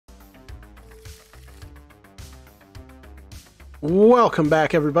Welcome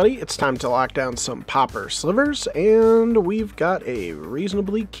back, everybody. It's time to lock down some Pauper Slivers, and we've got a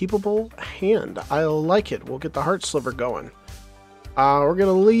reasonably keepable hand. I like it. We'll get the Heart Sliver going. We're going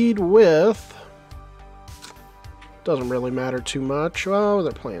to lead with... Doesn't really matter too much. Oh,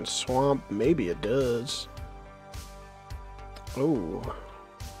 they're playing Swamp. Maybe it does. Oh.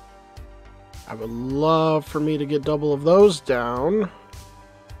 I would love for me to get double of those down.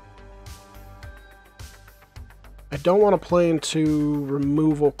 I don't want to play into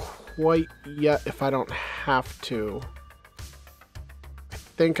removal quite yet if I don't have to. I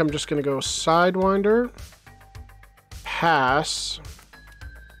think I'm just going to go Sidewinder, pass,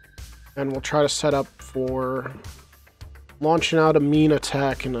 and we'll try to set up for launching out a mean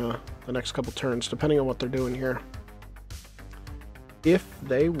attack in the next couple turns, depending on what they're doing here. If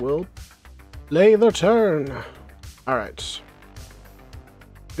they will play their turn. Alright.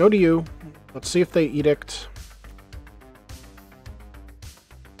 Go to you. Let's see if they Edict.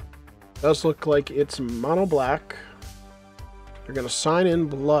 Does look like it's mono black. They're gonna sign in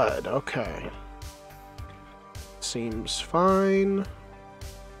blood. Okay. Seems fine.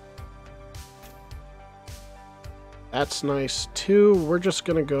 That's nice too. We're just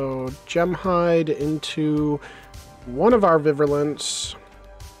gonna go Gemhide into one of our Virulence.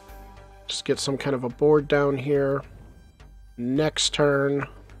 Just get some kind of a board down here. Next turn,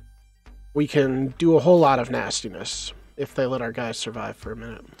 we can do a whole lot of nastiness if they let our guys survive for a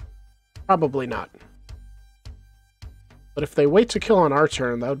minute. Probably not. But if they wait to kill on our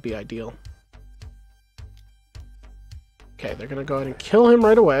turn, that would be ideal. Okay, they're going to go ahead and kill him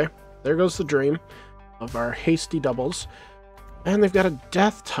right away. There goes the dream of our hasty doubles. And they've got a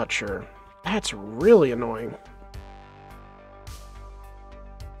Death Toucher. That's really annoying.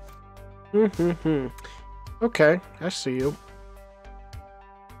 Okay, I see you.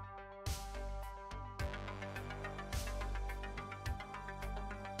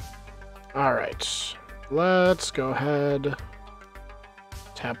 Alright, let's go ahead,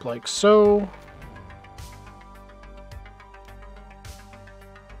 tap like so.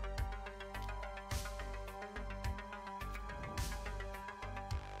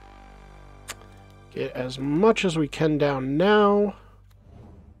 Get as much as we can down now.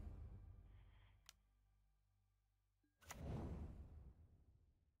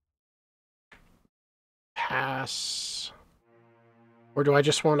 Pass. Or do I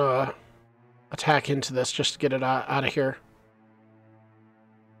just want to attack into this just to get it out of here?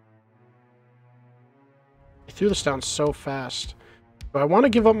 I threw this down so fast. Do I want to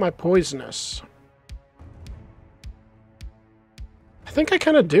give up my poisonous? I think I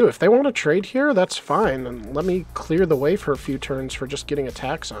kind of do. If they want to trade here, that's fine. And let me clear the way for a few turns for just getting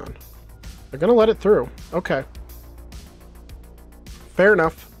attacks on. They're going to let it through. Okay. Fair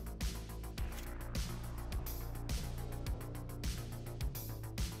enough.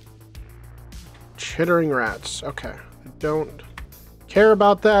 Chittering rats. Okay. I don't care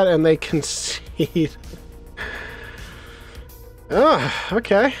about that, and they concede.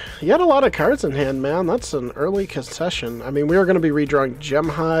 Okay. You had a lot of cards in hand, man. That's an early concession. I mean, we were going to be redrawing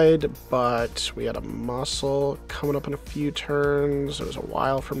Gemhide, but we had a Muscle coming up in a few turns. It was a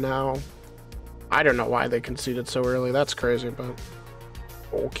while from now. I don't know why they conceded so early. That's crazy, but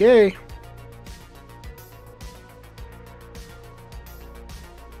okay.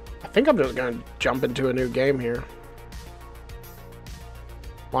 I think I'm just going to jump into a new game here.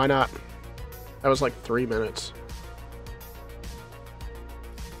 Why not? That was like 3 minutes.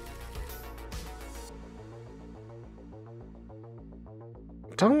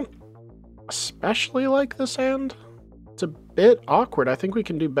 Don't especially like this hand. It's a bit awkward. I think we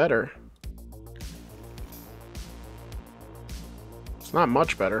can do better. It's not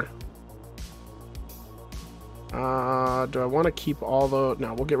much better. Do I want to keep all the...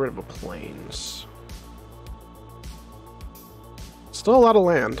 No, we'll get rid of the plains. Still a lot of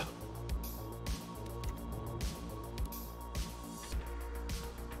land.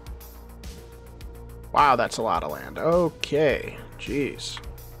 Wow, that's a lot of land. Okay, jeez.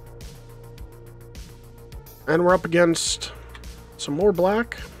 And we're up against some more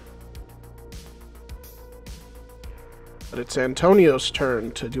black. But it's Antonio's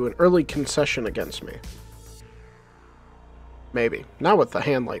turn to do an early concession against me. Maybe. Not with a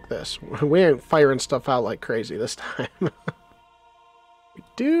hand like this. We ain't firing stuff out like crazy this time. We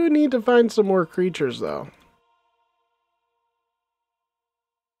do need to find some more creatures, though.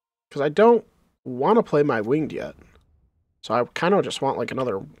 Because I don't want to play my winged yet. So I kind of just want like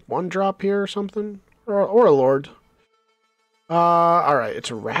another 1-drop here or something. Or a Lord. Alright,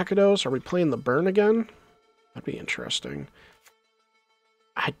 it's a Rakdos. Are we playing the burn again? That'd be interesting.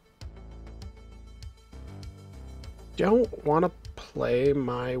 don't want to play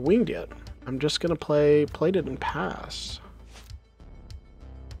my winged yet. I'm just going to play plated and pass.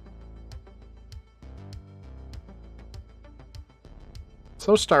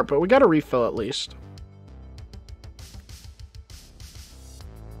 Slow start, but we got to refill at least.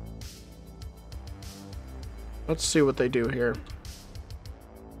 Let's see what they do here.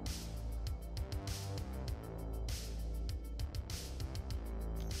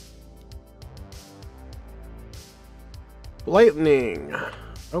 Lightning.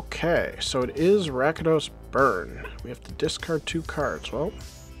 Okay, so it is Rakdos Burn. We have to discard 2 cards. Well,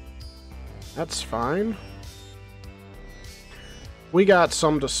 that's fine. We got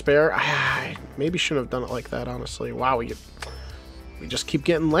some to spare. I maybe shouldn't have done it like that, honestly. Wow, we just keep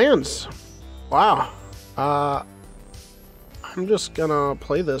getting lands. Wow. I'm just gonna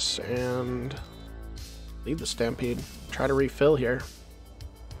play this and leave the Stampede. Try to refill here.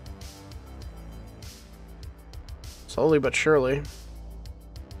 Slowly but surely.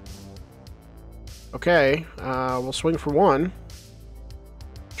 Okay, we'll swing for 1.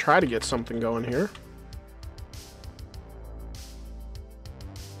 Try to get something going here.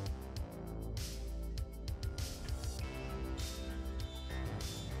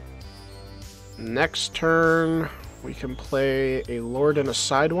 Next turn, we can play a Lord and a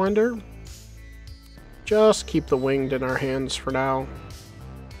Sidewinder. Just keep the winged in our hands for now.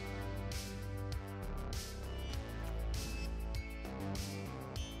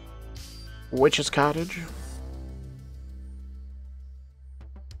 Witch's Cottage.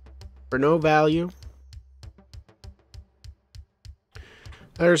 For no value.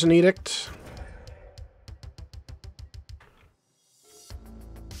 There's an Edict.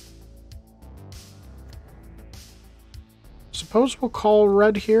 Suppose we'll call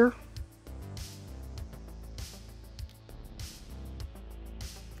red here.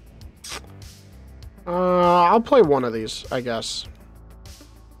 I'll play one of these, I guess.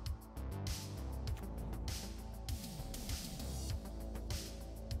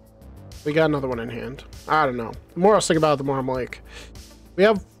 We got another one in hand. I don't know. The more I think about it, the more I'm like, we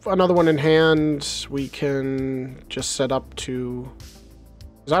have another one in hand. We can just set up to...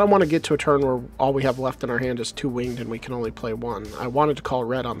 Because I don't want to get to a turn where all we have left in our hand is 2 winged and we can only play 1. I wanted to call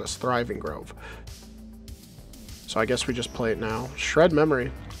red on this Thriving Grove. So I guess we just play it now. Shred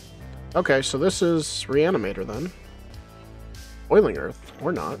Memory. Okay, so this is Reanimator then. Boiling Earth.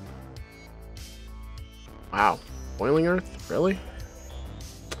 Or not. Wow. Boiling Earth? Really?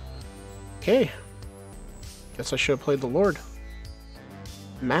 Okay. Guess I should have played the Lord.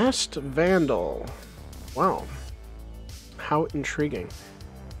 Masked Vandal. Wow. How intriguing.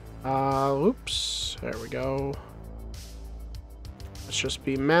 Oops. There we go. Let's just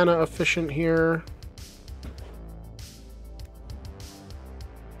be mana efficient here.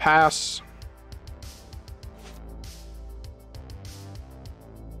 Pass.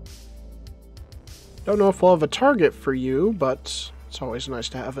 Don't know if we'll have a target for you, but it's always nice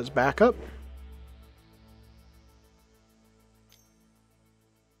to have as backup.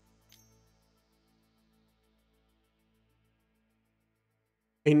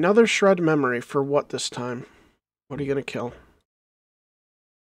 Another Shred Memory for what this time? What are you going to kill?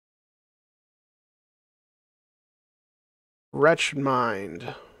 Wretched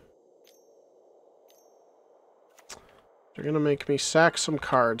Mind. They're going to make me sack some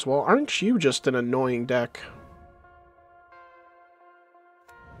cards. Well, aren't you just an annoying deck?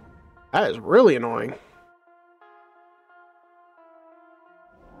 That is really annoying.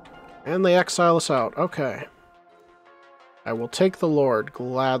 And they exile us out. Okay. I will take the Lord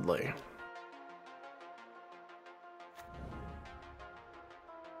gladly.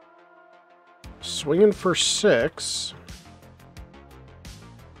 Swinging for 6.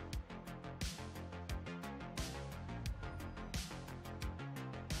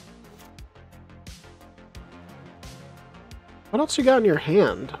 What else you got in your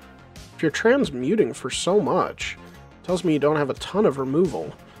hand? If you're transmuting for so much, it tells me you don't have a ton of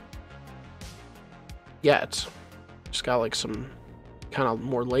removal. Yet. Just got like some kind of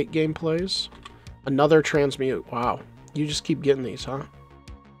more late game plays. Another transmute. Wow. You just keep getting these, huh?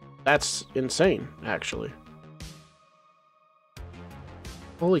 That's insane, actually.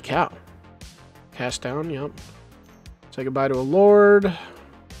 Holy cow. Cast down, yep. Say goodbye to a Lord.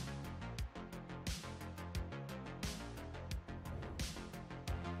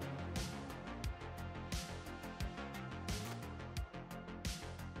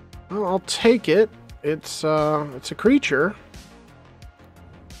 Well, I'll take it. It's a creature.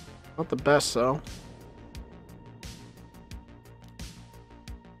 Not the best, though.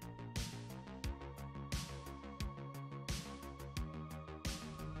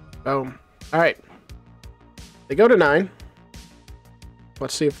 Boom. Alright. They go to 9.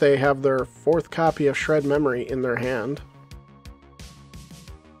 Let's see if they have their 4th copy of Shred Memory in their hand.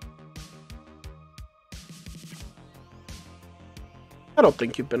 I don't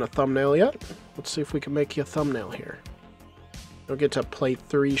think you've been a thumbnail yet. Let's see if we can make you a thumbnail here. You'll get to play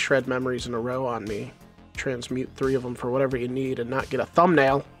 3 Shred Memories in a row on me. Transmute 3 of them for whatever you need and not get a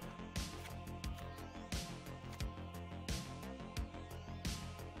thumbnail.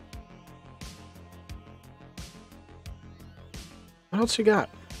 What else you got?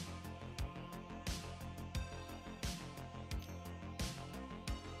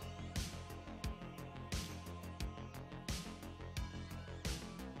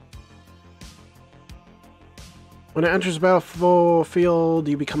 When it enters the battlefield,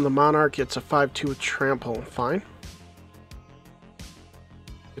 you become the monarch. It's a 5/2 with trample. Fine.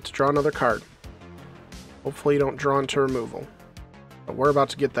 Get to draw another card. Hopefully you don't draw into removal. But we're about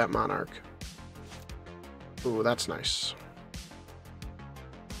to get that monarch. Ooh, that's nice.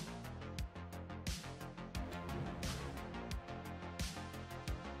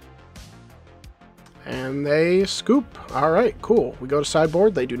 And they scoop. Alright, cool. We go to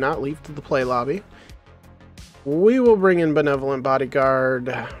sideboard. They do not leave to the play lobby. We will bring in Benevolent Bodyguard.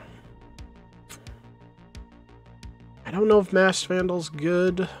 I don't know if Masked Vandal's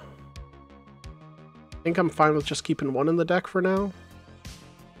good. I think I'm fine with just keeping 1 in the deck for now.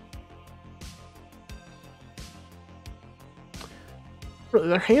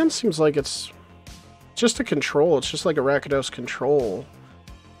 Their hand seems like it's just a control. It's just like a Rakdos control.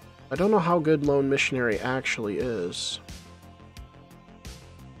 I don't know how good Lone Missionary actually is.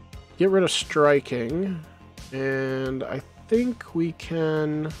 Get rid of striking. And I think we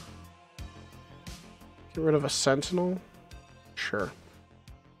can get rid of a Sentinel. Sure.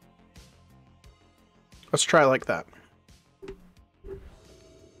 Let's try like that.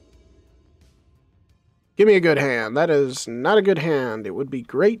 Give me a good hand. That is not a good hand. It would be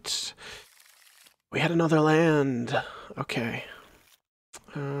great. We had another land. Okay.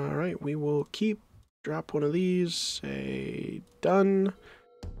 Alright, we will drop one of these. Say done.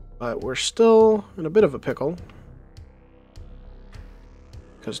 But we're still in a bit of a pickle.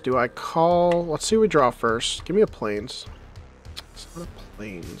 Because do I call... Let's see what we draw first. Give me a Plains. It's not a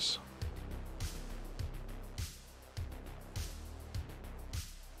Plains.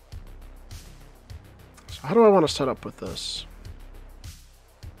 So how do I want to set up with this?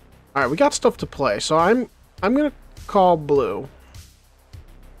 Alright, we got stuff to play. So I'm going to call blue.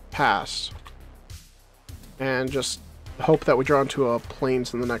 Pass. And just hope that we draw into a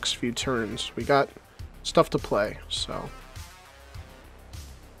Plains in the next few turns. We got stuff to play, so...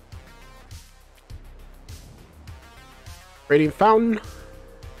 Radiant Fountain.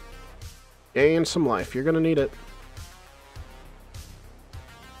 Gain some life. You're gonna need it.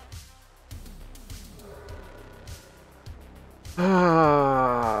 You're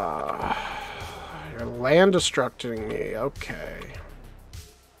land destructing me. Okay.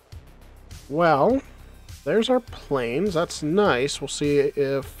 Well... There's our plains. That's nice. We'll see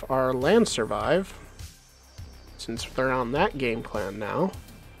if our lands survive. Since they're on that game plan now.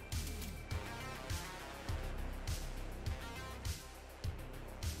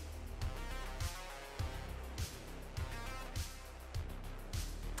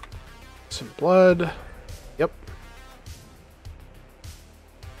 Some blood. Yep.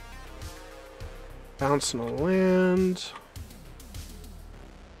 Bouncing a land.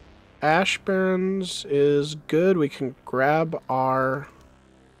 Ash Barrens is good. We can grab our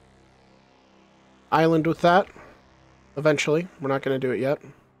island with that eventually. We're not going to do it yet.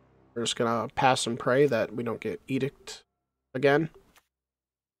 We're just going to pass and pray that we don't get Edict again.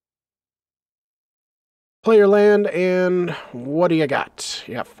 Play your land, and what do you got?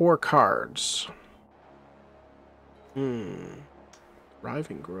 You got 4 cards.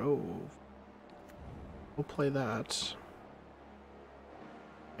 Thriving Grove. We'll play that.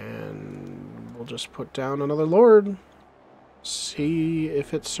 And we'll just put down another Lord. See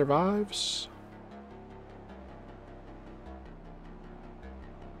if it survives.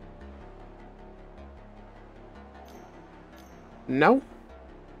 No?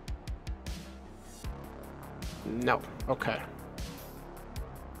 No. Okay.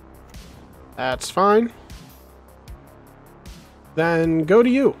 That's fine. Then go to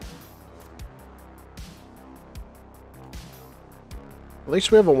you. At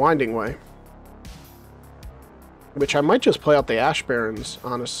least we have a Winding Way. Which I might just play out the Ash Barrens,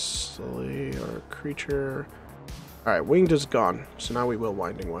 honestly. Or creature. Alright, Winged is gone. So now we will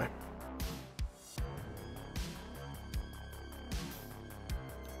Winding Way.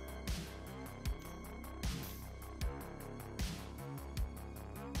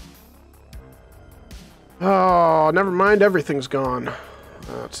 Oh, never mind. Everything's gone.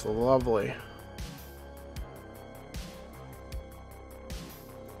 That's lovely.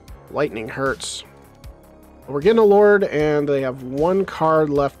 Lightning hurts. We're getting a Lord, and they have one card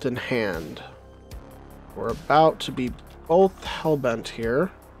left in hand. We're about to be both hellbent here.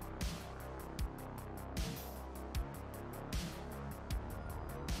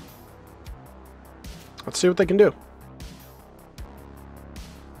 Let's see what they can do.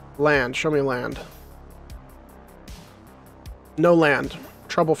 Land. Show me land. No land.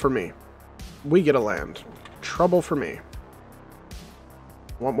 Trouble for me. We get a land. Trouble for me.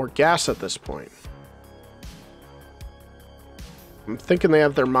 Want more gas at this point. I'm thinking they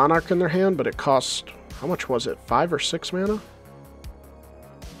have their Monarch in their hand, but it cost... How much was it? 5 or 6 mana?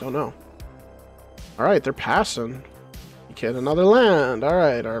 Don't know. Alright, they're passing. You get another land.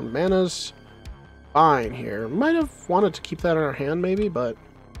 Alright, our mana's fine here. Might have wanted to keep that in our hand, maybe, but...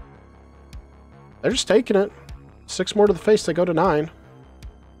 They're just taking it. 6 more to the face, they go to 9.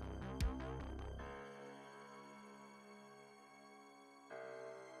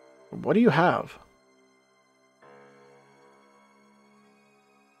 What do you have?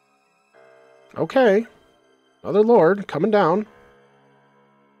 Okay. Another Lord coming down.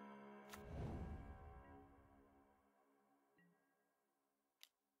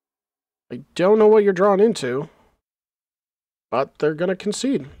 I don't know what you're drawn into, but they're going to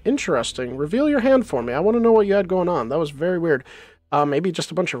concede. Interesting. Reveal your hand for me. I want to know what you had going on. That was very weird. Maybe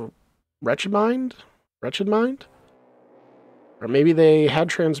just a bunch of Wretched Mind? Wretched Mind? Or maybe they had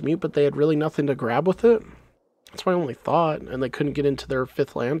Transmute, but they had really nothing to grab with it. That's my only thought. And they couldn't get into their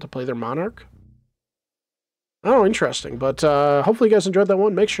 5th land to play their Monarch. Oh, interesting. But hopefully you guys enjoyed that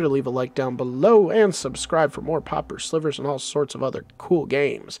one. Make sure to leave a like down below and subscribe for more Pauper, Slivers, and all sorts of other cool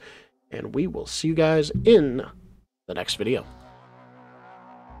games. And we will see you guys in the next video.